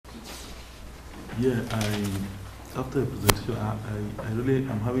Yeah, after the presentation, I really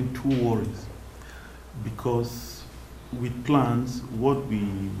am having two worries because with plants, what we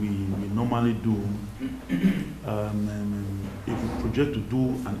normally do, if you project to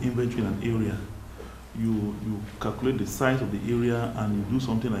do an inventory in an area, you calculate the size of the area and you do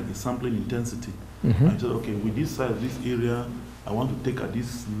something like a sampling intensity. Mm-hmm. And you say, okay, with this size of this area, I want to take at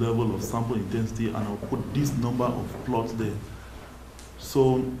this level of sample intensity and I'll put this number of plots there.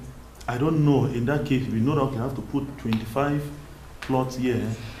 So I don't know, in that case, we know that we have to put 25 plots here,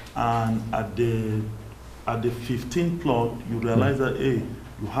 and at the 15th plot, you realize that, hey,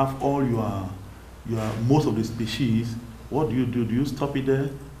 you have all your most of the species. What do? Do you stop it there,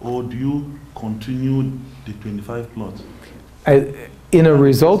 or do you continue the 25 plots? In a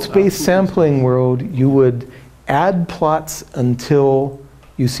results-based sampling world, you would add plots until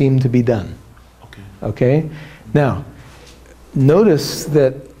you seem to be done. Okay. Okay? Now, notice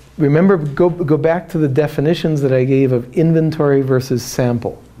that, remember, go back to the definitions that I gave of inventory versus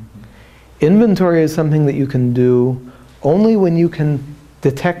sample. Mm-hmm. Inventory is something that you can do only when you can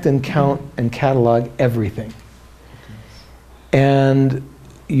detect and count and catalog everything. Okay. And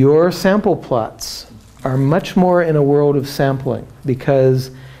your sample plots are much more in a world of sampling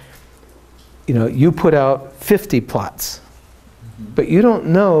because you put out 50 plots, mm-hmm. but you don't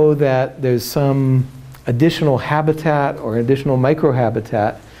know that there's some additional habitat or additional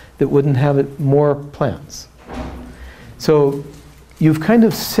microhabitat that wouldn't have more plants. So you've kind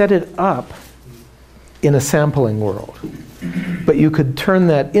of set it up in a sampling world. But you could turn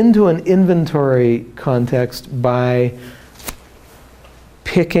that into an inventory context by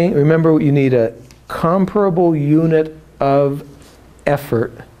picking, remember you need a comparable unit of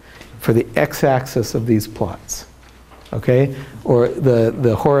effort for the x-axis of these plots, okay? Or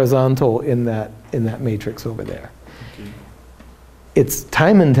the horizontal in that matrix over there. Okay. It's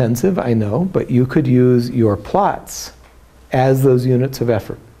time intensive, I know, but you could use your plots as those units of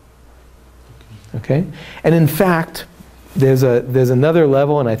effort. Okay? And in fact, there's another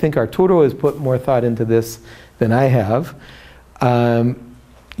level, and I think Arturo has put more thought into this than I have.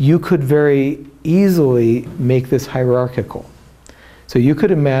 You could very easily make this hierarchical. So you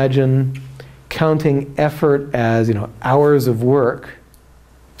could imagine counting effort as, hours of work,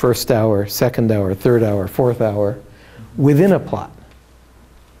 first hour, second hour, third hour, fourth hour, within a plot.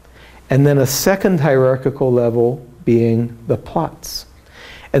 And then a second hierarchical level being the plots.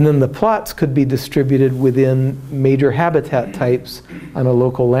 And then the plots could be distributed within major habitat types on a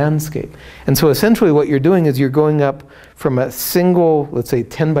local landscape. And so essentially what you're doing is you're going up from a single, let's say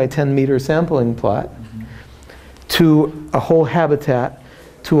 10 by 10 meter sampling plot, mm-hmm. to a whole habitat,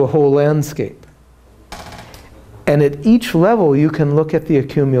 to a whole landscape. And at each level you can look at the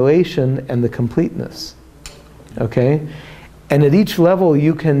accumulation and the completeness. Okay? And at each level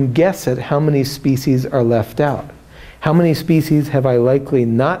you can guess at how many species are left out. How many species have I likely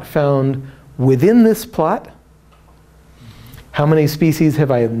not found within this plot? How many species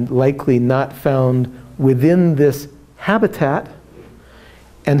have I likely not found within this habitat?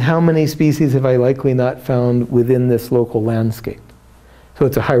 And how many species have I likely not found within this local landscape? So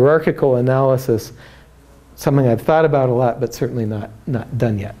it's a hierarchical analysis, something I've thought about a lot, but certainly not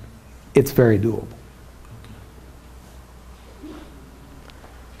done yet. It's very doable.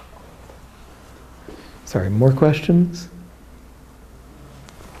 Sorry, more questions?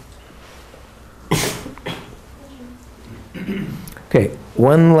 Okay,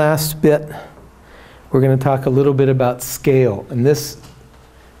 one last bit. We're going to talk a little bit about scale. And this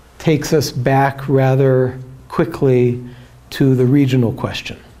takes us back rather quickly to the regional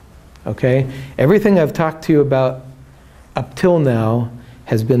question. Okay? Everything I've talked to you about up till now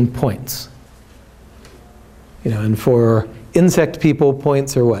has been points. And for insect people,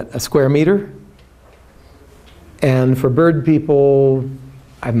 points are what? A square meter? And for bird people,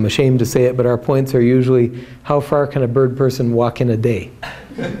 I'm ashamed to say it, but our points are usually how far can a bird person walk in a day?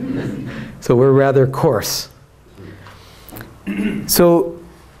 So we're rather coarse. So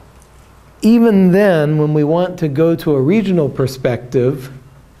even then, when we want to go to a regional perspective,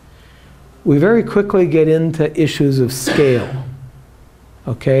 we very quickly get into issues of scale,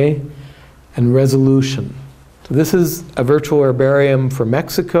 okay, and resolution. So this is a virtual herbarium for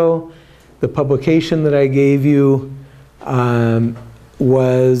Mexico. The publication that I gave you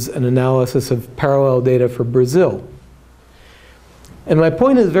was an analysis of parallel data for Brazil. And my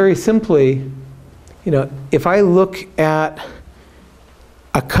point is very simply, if I look at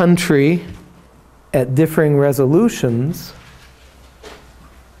a country at differing resolutions,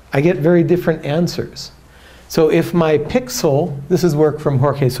 I get very different answers. So if my pixel, this is work from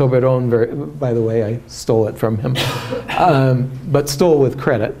Jorge Soberon, by the way, I stole it from him, but stole with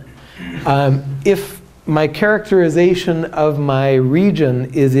credit. If my characterization of my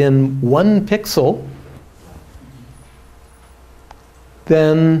region is in 1 pixel,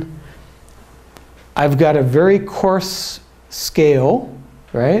 then I've got a very coarse scale,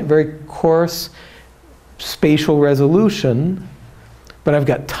 right? Very coarse spatial resolution, but I've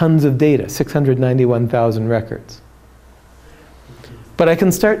got tons of data, 691,000 records. But I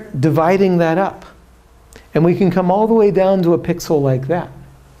can start dividing that up, and we can come all the way down to a pixel like that.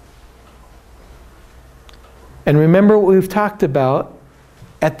 And remember what we've talked about,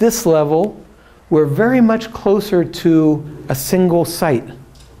 at this level, we're very much closer to a single site.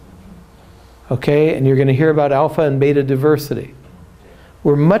 Okay, and you're going to hear about alpha and beta diversity.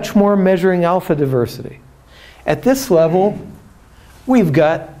 We're much more measuring alpha diversity. At this level, we've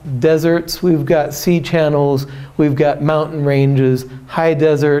got deserts, we've got sea channels, we've got mountain ranges, high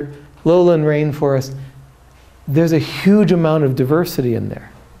desert, lowland rainforest. There's a huge amount of diversity in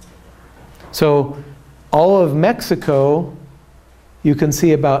there. So all of Mexico, you can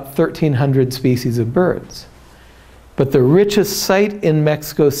see about 1,300 species of birds. But the richest site in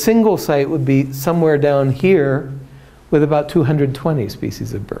Mexico, single site, would be somewhere down here with about 220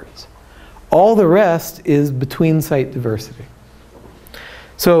 species of birds. All the rest is between site diversity.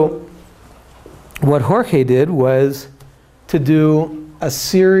 So what Jorge did was to do a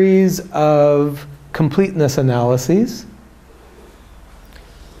series of completeness analyses,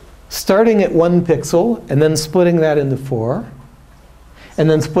 starting at 1 pixel and then splitting that into 4, and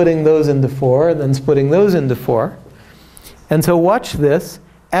then splitting those into 4, and then splitting those into 4. And so watch this.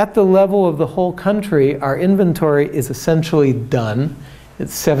 At the level of the whole country, our inventory is essentially done.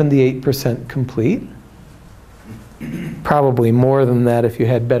 It's 78% complete. Probably more than that if you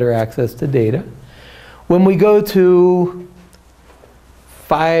had better access to data. When we go to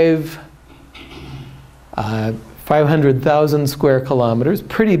 500,000 square kilometers,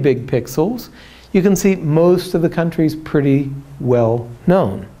 pretty big pixels, you can see most of the country's pretty well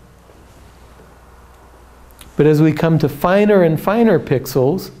known. But as we come to finer and finer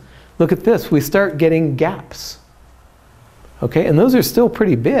pixels, look at this, we start getting gaps. Okay, and those are still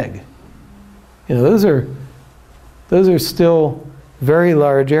pretty big. You know, those are still very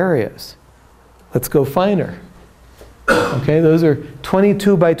large areas. Let's go finer. Okay, those are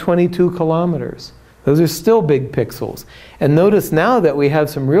 22 by 22 kilometers. Those are still big pixels. And notice now that we have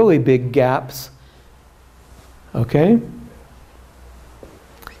some really big gaps. Okay?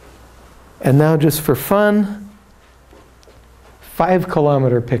 And now just for fun, 5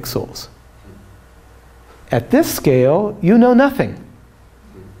 kilometer pixels. At this scale, you know nothing.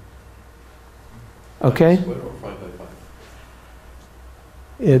 Okay?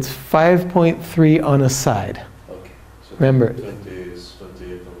 It's 5.3 on a side. Okay. So Remember, 20 is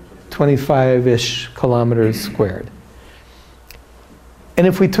 28 over 25-ish kilometers squared. And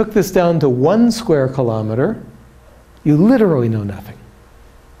if we took this down to 1 square kilometer, you literally know nothing.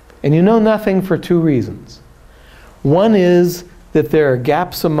 And you know nothing for 2 reasons. One is that there are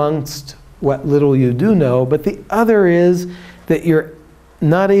gaps amongst what little you do know, but the other is that you're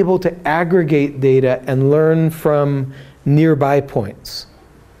not able to aggregate data and learn from nearby points.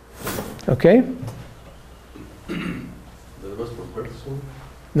 Okay? That was for birds, so?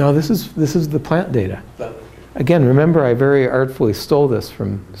 No, this is the plant data. Okay. Again, remember I very artfully stole this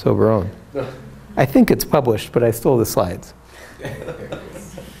from Soberon. No. I think it's published, but I stole the slides.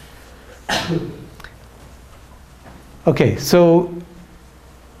 Okay, so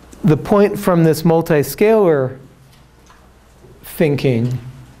the point from this multi-scalar thinking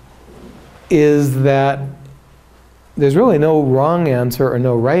is that there's really no wrong answer or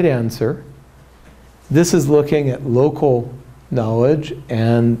no right answer. This is looking at local knowledge,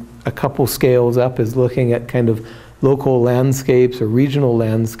 and a couple scales up is looking at kind of local landscapes or regional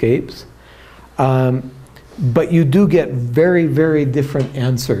landscapes. But you do get very, very different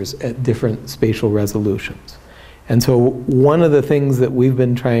answers at different spatial resolutions. And so one of the things that we've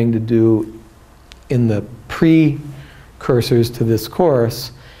been trying to do in the precursors to this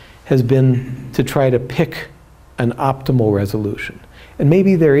course has been to try to pick an optimal resolution. And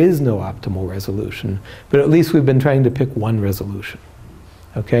maybe there is no optimal resolution, but at least we've been trying to pick one resolution.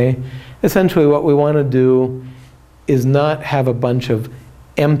 Okay? Essentially what we want to do is not have a bunch of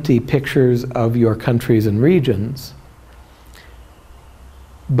empty pictures of your countries and regions,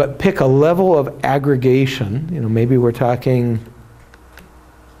 but pick a level of aggregation. You know, maybe we're talking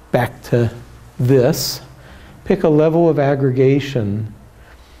back to this. Pick a level of aggregation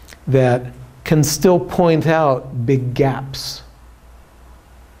that can still point out big gaps,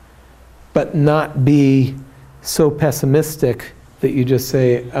 but not be so pessimistic that you just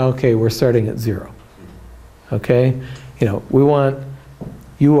say, okay, we're starting at 0. Okay? You know, we want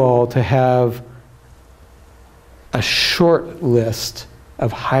you all to have a short list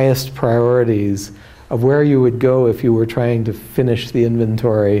of highest priorities of where you would go if you were trying to finish the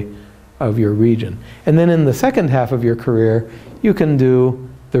inventory of your region. And then in the second half of your career, you can do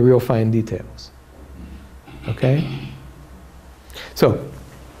the real fine details. Okay? So,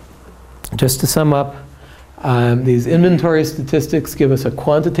 just to sum up, these inventory statistics give us a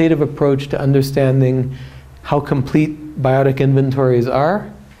quantitative approach to understanding how complete biotic inventories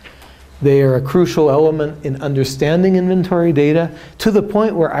are. They are a crucial element in understanding inventory data, to the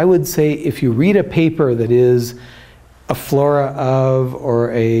point where I would say if you read a paper that is a flora of,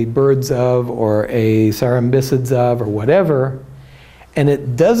 or a birds of, or a Cerambycids of, or whatever, and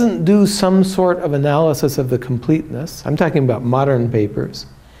it doesn't do some sort of analysis of the completeness, I'm talking about modern papers,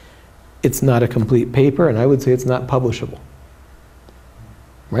 it's not a complete paper, and I would say it's not publishable.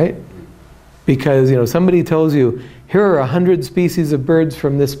 Right? Because, you know, somebody tells you, here are 100 species of birds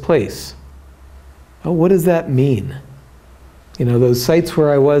from this place. Oh, what does that mean? You know, those sites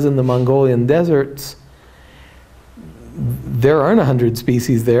where I was in the Mongolian deserts, there aren't 100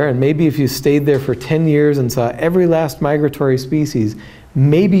 species there, and maybe if you stayed there for 10 years and saw every last migratory species,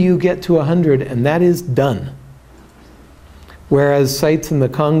 maybe you get to 100, and that is done. Whereas sites in the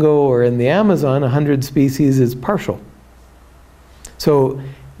Congo or in the Amazon, 100 species is partial. So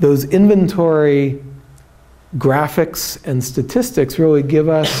those inventory graphics and statistics really give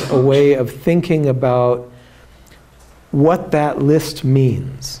us a way of thinking about what that list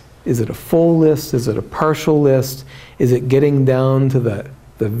means. Is it a full list? Is it a partial list? Is it getting down to the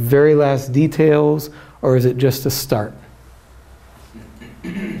very last details? Or is it just a start?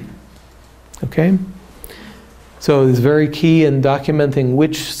 Okay? So it's very key in documenting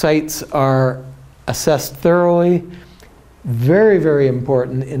which sites are assessed thoroughly. Very, very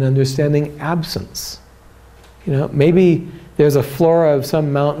important in understanding absence. You know, maybe there's a flora of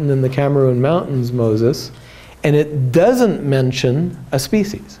some mountain in the Cameroon Mountains, Moses, and it doesn't mention a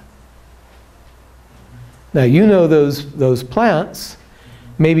species. Now, you know those plants.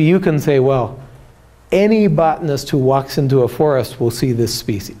 Maybe you can say, well, any botanist who walks into a forest will see this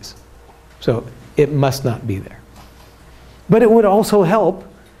species. So it must not be there. But it would also help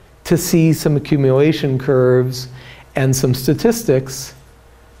to see some accumulation curves and some statistics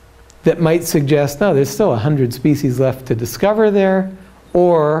that might suggest, no, there's still 100 species left to discover there,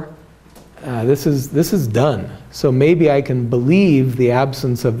 or this is done. So maybe I can believe the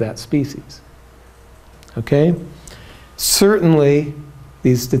absence of that species. Okay? Certainly,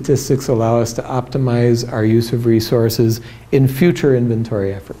 these statistics allow us to optimize our use of resources in future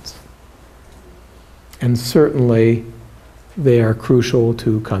inventory efforts. And certainly, they are crucial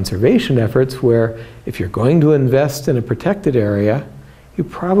to conservation efforts where if you're going to invest in a protected area, you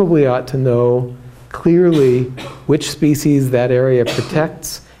probably ought to know clearly which species that area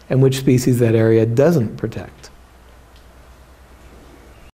protects and which species that area doesn't protect.